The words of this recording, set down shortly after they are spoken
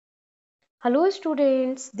Hello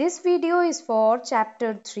students, this video is for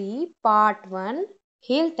chapter 3 part 1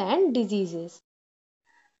 Health and Diseases.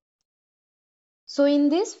 So in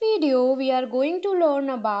this video we are going to learn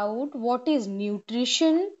about what is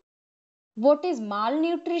nutrition, what is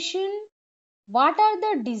malnutrition, what are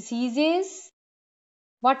the diseases,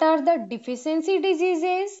 what are the deficiency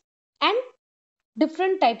diseases and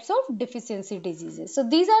different types of deficiency diseases. So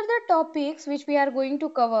these are the topics which we are going to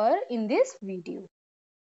cover in this video.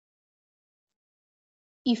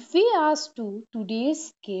 If we ask to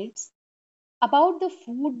today's kids about the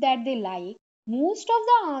food that they like, most of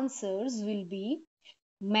the answers will be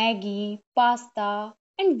Maggie, pasta,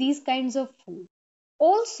 and these kinds of food.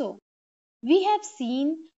 Also, we have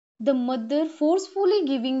seen the mother forcefully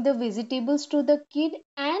giving the vegetables to the kid,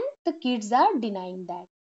 and the kids are denying that.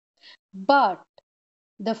 But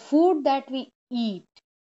the food that we eat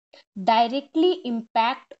directly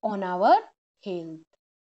impact on our health,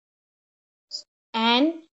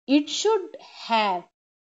 and it should have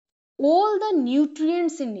all the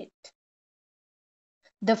nutrients in it.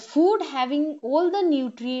 The food having all the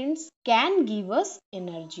nutrients can give us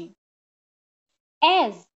energy.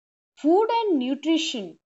 As food and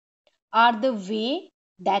nutrition are the way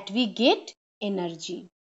that we get energy.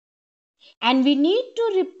 And we need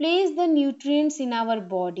to replace the nutrients in our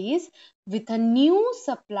bodies with a new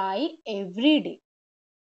supply every day.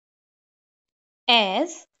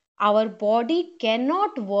 As our body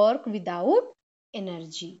cannot work without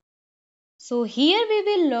energy. So here we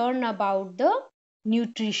will learn about the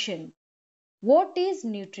nutrition. What is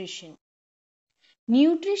nutrition?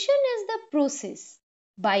 Nutrition is the process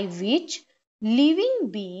by which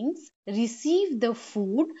living beings receive the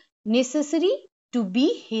food necessary to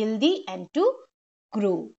be healthy and to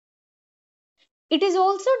grow. It is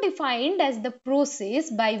also defined as the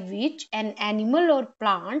process by which an animal or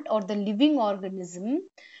plant or the living organism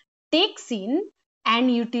takes in and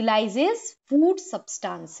utilizes food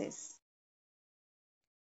substances.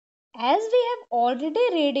 As we have already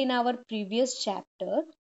read in our previous chapter,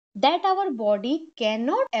 that our body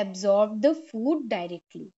cannot absorb the food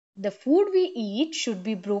directly. The food we eat should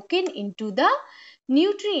be broken into the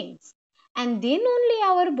nutrients, and then only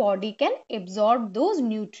our body can absorb those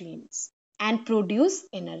nutrients and produce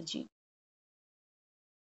energy.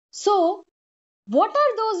 So, what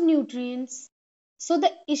are those nutrients? So,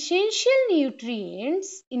 the essential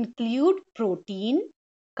nutrients include protein,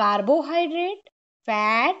 carbohydrate,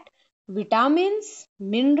 fat, vitamins,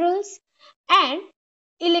 minerals, and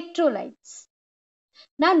electrolytes.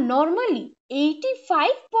 Now, normally 85%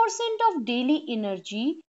 of daily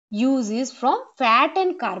energy use is from fat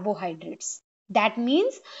and carbohydrates. That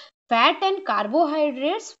means fat and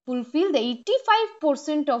carbohydrates fulfill the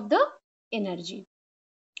 85% of the energy,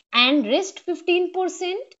 and rest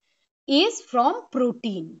 15% is from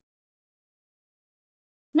protein.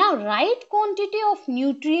 Now, right quantity of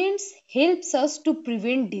nutrients helps us to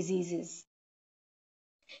prevent diseases.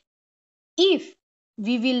 If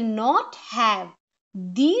we will not have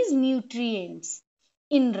these nutrients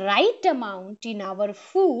in right amount in our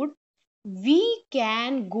food, we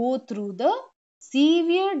can go through the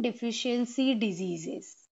severe deficiency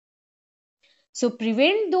diseases. So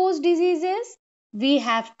prevent those diseases, we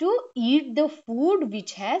have to eat the food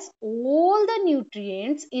which has all the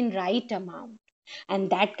nutrients in right amount, and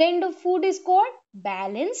that kind of food is called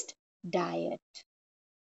balanced diet.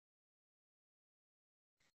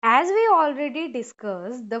 As we already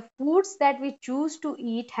discussed, the foods that we choose to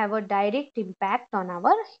eat have a direct impact on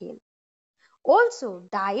our health. Also,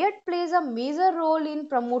 diet plays a major role in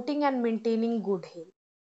promoting and maintaining good health,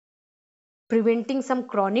 preventing some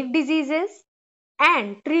chronic diseases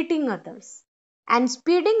and treating others, and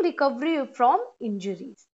speeding recovery from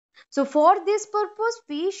injuries. So, for this purpose,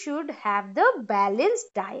 we should have the balanced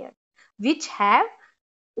diet which have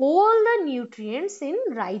all the nutrients in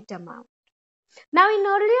right amount. Now, in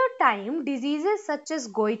earlier time, diseases such as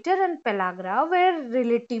goiter and pellagra were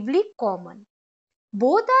relatively common.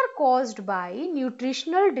 Both are caused by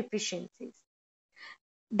nutritional deficiencies.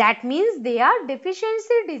 That means they are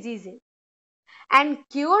deficiency diseases and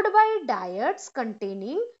cured by diets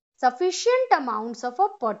containing sufficient amounts of a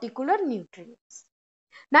particular nutrients.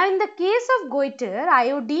 Now, in the case of goiter,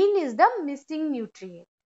 iodine is the missing nutrient.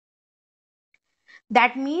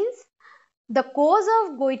 That means the cause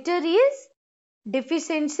of goiter is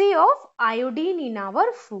deficiency of iodine in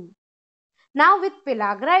our food. Now, with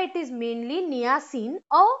pellagra, it is mainly niacin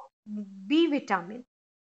or B vitamin.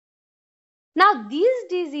 Now, these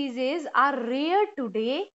diseases are rare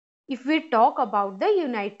today if we talk about the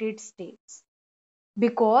United States,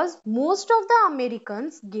 because most of the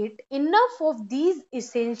Americans get enough of these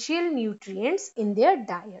essential nutrients in their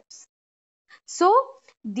diets. So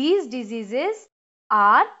these diseases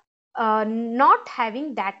are not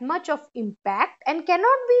having that much of impact and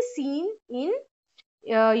cannot be seen in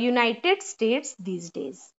United States these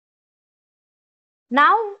days.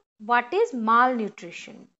 Now, what is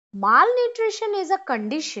malnutrition? Malnutrition is a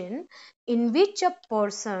condition in which a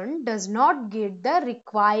person does not get the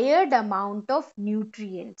required amount of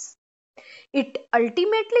nutrients. It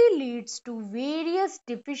ultimately leads to various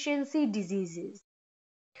deficiency diseases.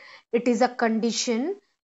 It is a condition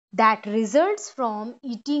that results from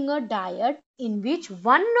eating a diet in which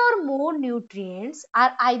one or more nutrients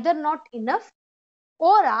are either not enough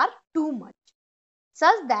or are too much,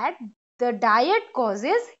 such that the diet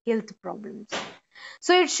causes health problems.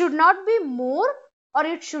 So it should not be more or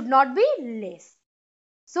it should not be less.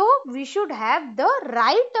 So we should have the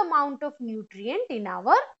right amount of nutrient in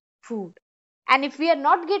our food. And if we are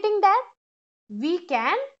not getting that, we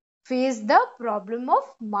can face the problem of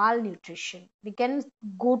malnutrition. We can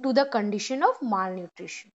go to the condition of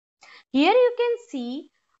malnutrition. Here you can see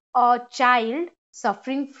a child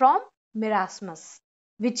suffering from marasmus,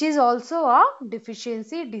 which is also a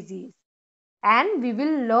deficiency disease, and we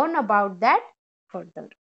will learn about that further.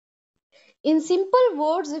 In simple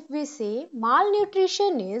words, if we say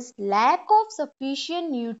malnutrition is lack of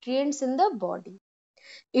sufficient nutrients in the body.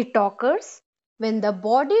 It occurs when the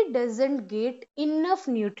body doesn't get enough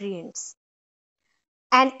nutrients,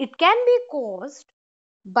 and it can be caused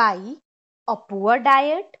by a poor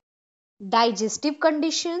diet, digestive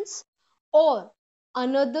conditions, or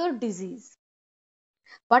another disease.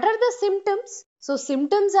 What are the symptoms? So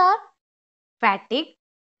symptoms are fatigue,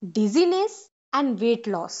 dizziness, and weight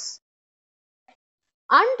loss.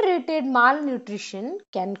 Untreated malnutrition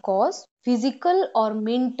can cause physical or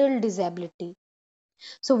mental disability.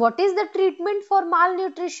 So what is the treatment for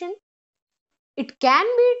malnutrition? It can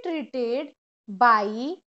be treated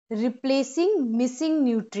by replacing missing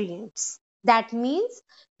nutrients. That means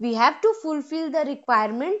we have to fulfill the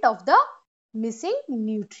requirement of the missing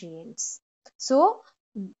nutrients. So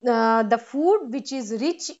the food which is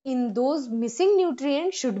rich in those missing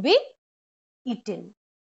nutrients should be eaten.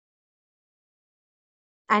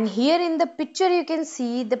 And here in the picture you can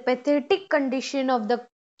see the pathetic condition of the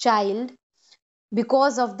child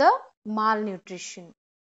because of the malnutrition.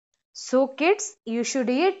 So kids, you should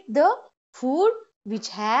eat the food which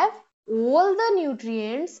have all the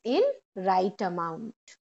nutrients in right amount.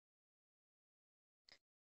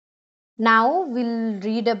 Now we'll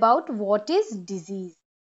read about what is disease.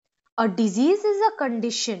 A disease is a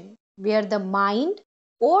condition where the mind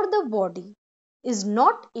or the body is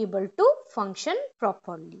not able to function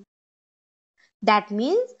properly. That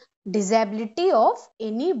means disability of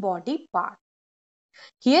any body part.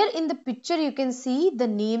 Here in the picture you can see the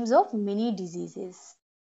names of many diseases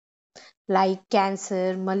like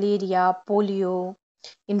cancer, malaria, polio,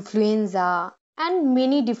 influenza, and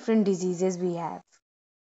many different diseases we have.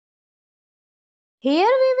 Here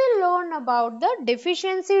we will learn about the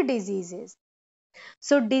deficiency diseases.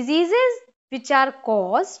 So diseases which are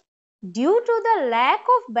caused due to the lack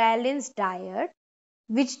of balanced diet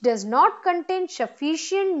which does not contain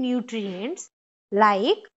sufficient nutrients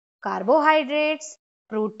like carbohydrates,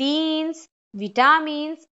 proteins,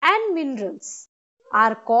 vitamins and minerals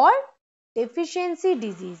are called deficiency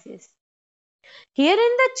diseases. Here in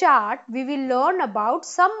the chart, we will learn about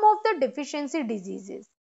some of the deficiency diseases.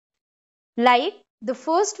 Like the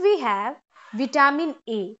first we have vitamin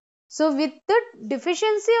A. So with the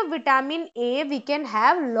deficiency of vitamin A, we can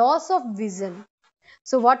have loss of vision.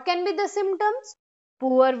 So what can be the symptoms?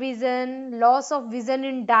 Poor vision, loss of vision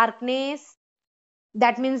in darkness,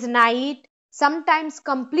 that means night. Sometimes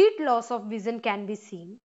complete loss of vision can be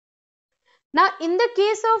seen. Now in the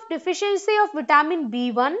case of deficiency of vitamin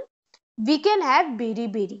B1, we can have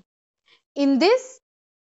beriberi. In this,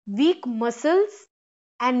 weak muscles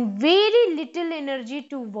and very little energy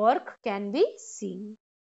to work can be seen.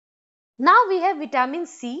 Now we have vitamin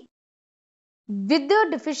C. With the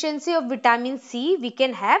deficiency of vitamin C, we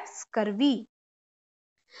can have scurvy.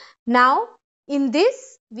 Now in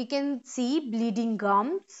this, we can see bleeding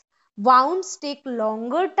gums. Wounds take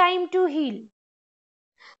longer time to heal.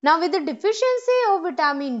 Now with the deficiency of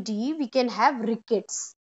vitamin D, we can have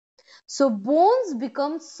rickets. So bones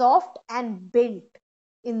become soft and bent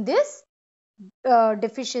in this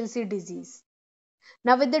deficiency disease.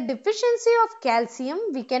 Now with the deficiency of calcium,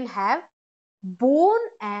 we can have bone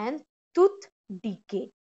and tooth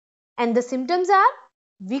decay. And the symptoms are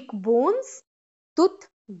weak bones, tooth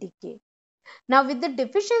decay. Now with the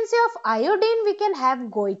deficiency of iodine, we can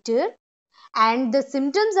have goiter, and the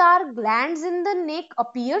symptoms are glands in the neck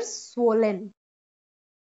appear swollen.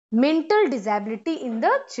 Mental disability in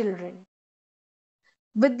the children.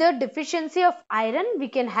 With the deficiency of iron, we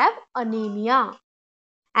can have anemia,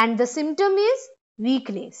 and the symptom is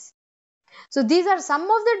weakness. So these are some of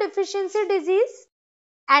the deficiency disease,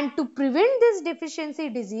 and to prevent this deficiency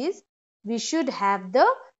disease, we should have the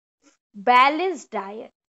balanced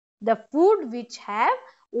diet, the food which have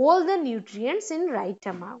all the nutrients in right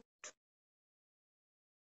amount.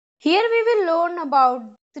 Here we will learn about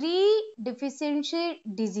three deficiency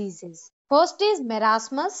diseases. First is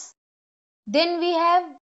marasmus, then we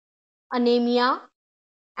have anemia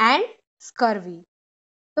and scurvy.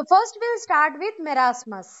 So first we'll start with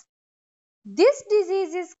marasmus. This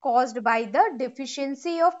disease is caused by the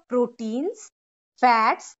deficiency of proteins,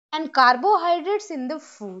 fats and carbohydrates in the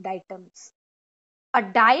food items. A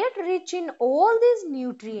diet rich in all these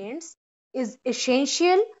nutrients is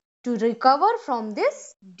essential to recover from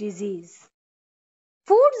this disease.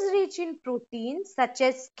 Foods rich in proteins such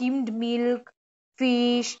as skimmed milk,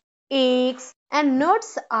 fish, eggs and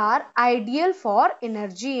nuts are ideal for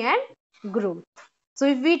energy and growth. So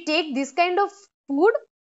if we take this kind of food,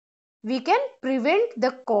 we can prevent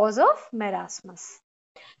the cause of marasmus.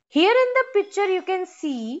 Here in the picture you can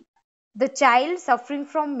see the child suffering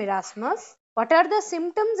from marasmus. What are the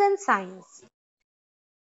symptoms and signs?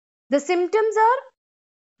 The symptoms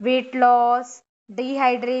are weight loss,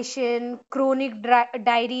 dehydration, chronic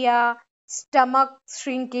diarrhea, stomach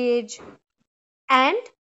shrinkage, and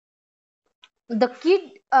the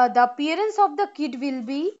appearance of the kid will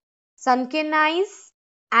be sunken eyes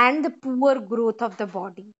and the poor growth of the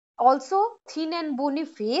body. Also, thin and bony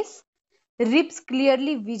face, ribs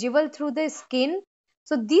clearly visible through the skin.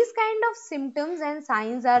 So, these kind of symptoms and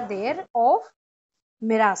signs are there of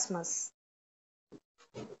marasmus.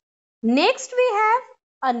 Next, we have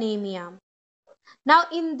anemia. Now,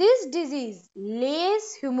 in this disease,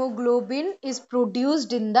 less hemoglobin is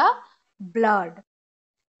produced in the blood.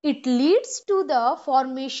 It leads to the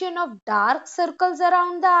formation of dark circles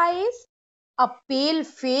around the eyes, a pale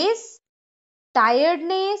face,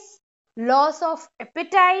 tiredness, loss of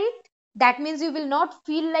appetite. That means you will not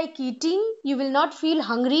feel like eating, you will not feel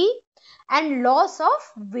hungry, and loss of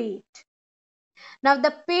weight. Now,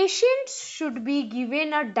 the patient should be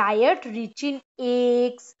given a diet rich in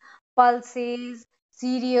eggs, pulses,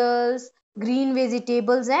 cereals, green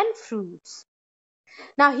vegetables, and fruits.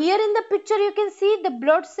 Now, here in the picture, you can see the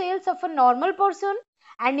blood cells of a normal person,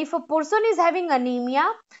 and if a person is having anemia,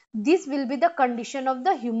 this will be the condition of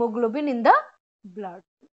the hemoglobin in the blood.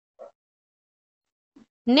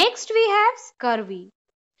 Next, we have scurvy.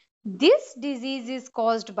 This disease is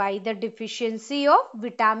caused by the deficiency of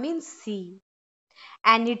vitamin C,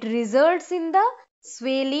 and it results in the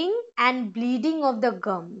swelling and bleeding of the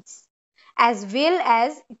gums as well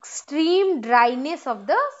as extreme dryness of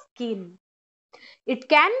the skin. It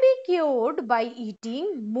can be cured by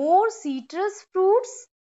eating more citrus fruits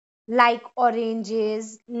like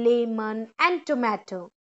oranges, lemon and tomato.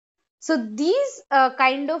 So these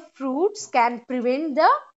kind of fruits can prevent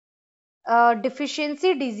the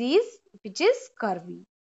deficiency disease, which is scurvy.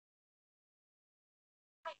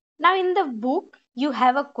 Now in the book you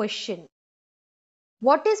have a question.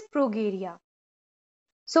 What is progeria?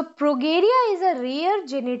 So progeria is a rare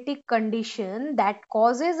genetic condition that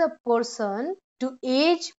causes a person to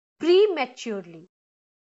age prematurely.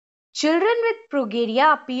 Children with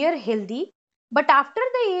progeria appear healthy, but after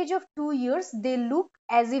the age of 2 years, they look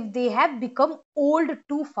as if they have become old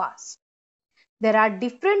too fast. There are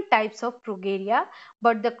different types of progeria,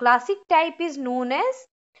 but the classic type is known as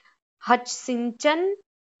Hutchinson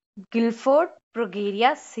Gilford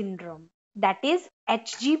progeria syndrome, that is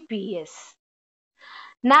HGPS.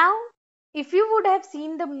 Now, if you would have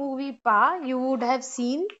seen the movie Pa, you would have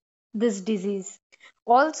seen this disease.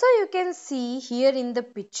 Also, you can see here in the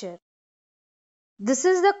picture. This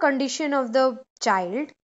is the condition of the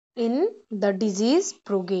child in the disease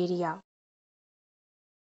progeria.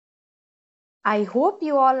 I hope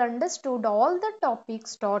you all understood all the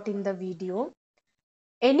topics taught in the video.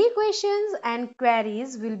 Any questions and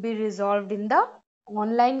queries will be resolved in the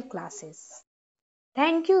online classes.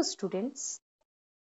 Thank you, students.